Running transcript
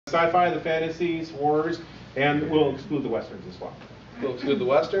Sci-fi, the fantasies, horrors, and we'll exclude the westerns as well. We'll exclude the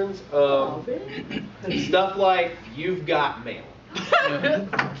westerns. Stuff like You've Got Mail.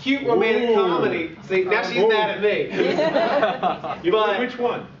 Cute romantic comedy. See, now she's mad at me. But which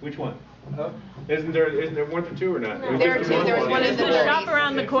one? Which one? Huh? Isn't there weren't there two or not? No. There were two. There was one in the shop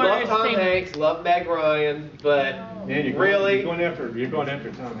around the corner. Love Tom Hanks, love Meg Ryan, but man, you're going after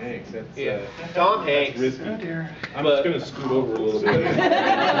Tom Hanks. That's Tom Hanks. That's risky. Oh dear. I'm just going to scoot over a little bit. But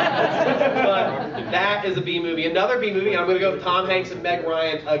that is a B movie. Another B movie. I'm going to go with Tom Hanks and Meg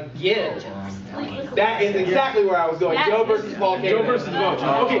Ryan again. That is exactly where I was going. Joe versus Volcano. Joe versus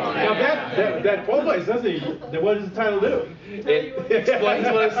Volcano. Okay, now that qualifies, doesn't it? What does the title do? It explains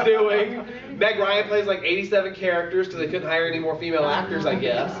what it's doing. Meg Ryan plays like 87 characters because they couldn't hire any more female actors, I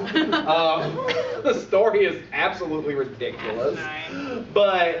guess. The story is absolutely ridiculous,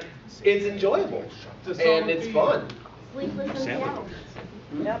 but it's enjoyable and it's fun.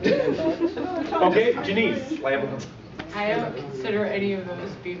 Okay, Janine. I don't consider any of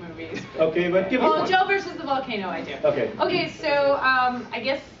those B movies. Okay, but give us one. Joe versus the Volcano, I do. Okay. Okay, so I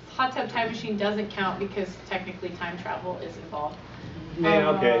guess Hot Tub Time Machine doesn't count because technically time travel is involved. Yeah,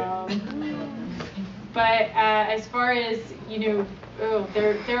 okay. But as far as, there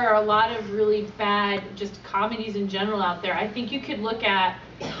are a lot of really bad just comedies in general out there. I think you could look at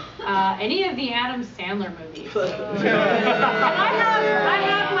any of the Adam Sandler movies. I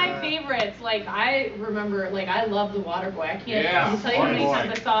have my favorites. Like I remember, I love The Waterboy. I can't tell you how many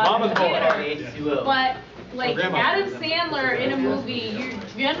times I saw it in the theater. But like Adam Sandler in a movie, you're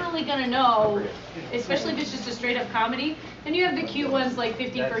generally gonna know, especially if it's just a straight up comedy. Then you have the cute ones like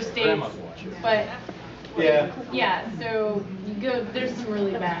 50 First Dates, but yeah. So you go. There's some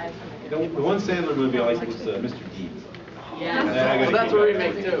really bad. The one Sandler movie I liked was Mr. Deeds. Yeah. Well, that's a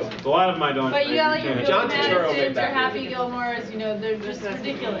remake too. A lot of them I don't. But you got like your John Madisons or Happy Gilmores. They're just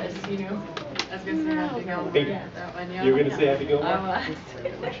ridiculous. I was going to say Happy Gilmore. Hey, you're going to say Happy Gilmore?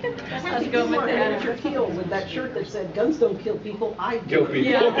 Let's go with that. Kill with that shirt that said "Guns don't kill people, I do." Kill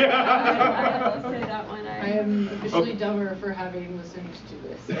people. Yeah. Let's say that one. I am officially dumber for having listened to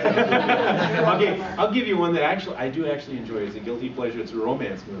this. Okay, I'll give you one that I do enjoy. It's a guilty pleasure. It's a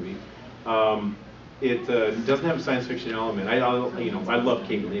romance movie. It doesn't have a science fiction element. I love Kate Winslet,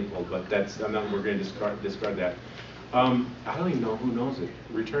 but we're going to discard that. I don't even know who knows it.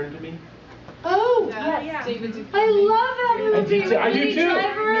 Return to Me. Oh, yes. I love that movie. I do too.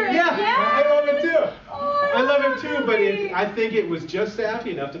 Yeah, I love it too. I love it too, but I think it was just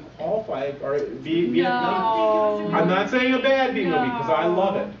sappy enough to qualify or be a I'm not saying a bad B movie because I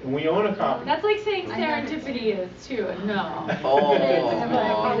love it, and we own a copy. That's like saying Serendipity is too. No.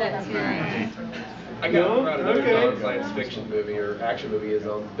 I got another science fiction movie or action movie is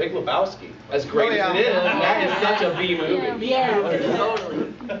Big Lebowski. As great as it is, that is such a B movie. Yeah,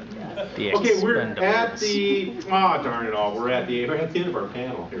 totally. Okay, we're at the darn it all. We're at the end of our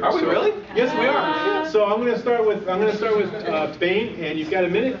panel here. Are we really? Yes, we are. So I'm going to start with Baine, and you've got a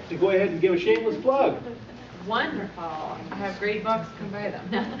minute to go ahead and give a shameless plug. Wonderful. I have great books. Come buy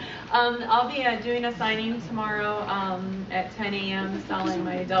them. I'll be doing a signing tomorrow at 10 a.m. selling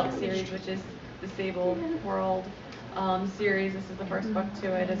my adult series, which is the Sable World series. This is the first book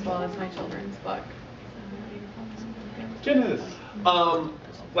to it, as well as my children's book. Genesis.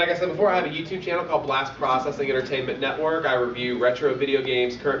 Like I said before, I have a YouTube channel called Blast Processing Entertainment Network. I review retro video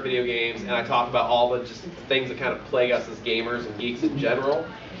games, current video games, and I talk about all the just things that kind of plague us as gamers and geeks in general.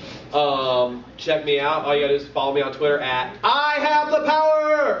 Check me out. All you gotta do is follow me on Twitter at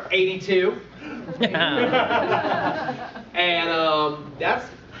IHaveThePower82. And that's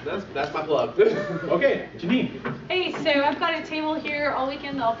my plug. Okay, Janine. Hey, so I've got a table here all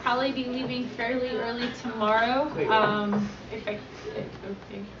weekend. I'll probably be leaving fairly early tomorrow.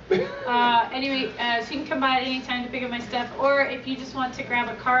 Anyway, so you can come by at any time to pick up my stuff, or if you just want to grab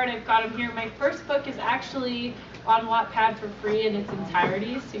a card, I've got them here. My first book is actually on Wattpad for free in its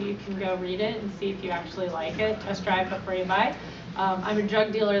entirety, so you can go read it and see if you actually like it. Test drive before you buy. I'm a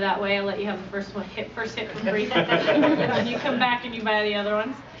drug dealer that way. I'll let you have the first hit for free, and then you come back and you buy the other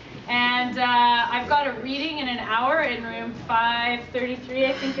ones. And I've got a reading in an hour in room 533,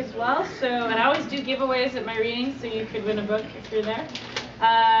 I think, as well. So, and I always do giveaways at my readings, so you could win a book if you're there.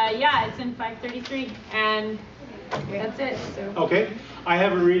 Yeah, it's in 533, and that's it. So. Okay, I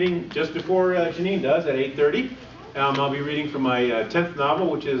have a reading just before Janine does at 8:30. I'll be reading from my 10th novel,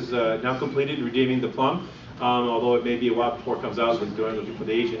 which is now completed, Redeeming the Plum. Although it may be a while before it comes out, with looking for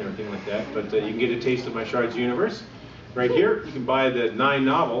the age and everything like that. But you can get a taste of my Shards universe. Right here, you can buy the 9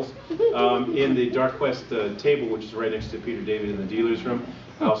 novels in the Dark Quest table, which is right next to Peter David in the dealer's room.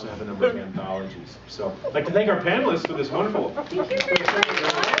 I also have a number of anthologies. So I'd like to thank our panelists for this wonderful.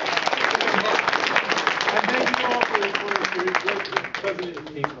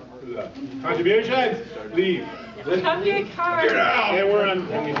 Contributions, leave. Come get cards. And we're on,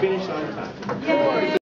 and we finish on time. Yay.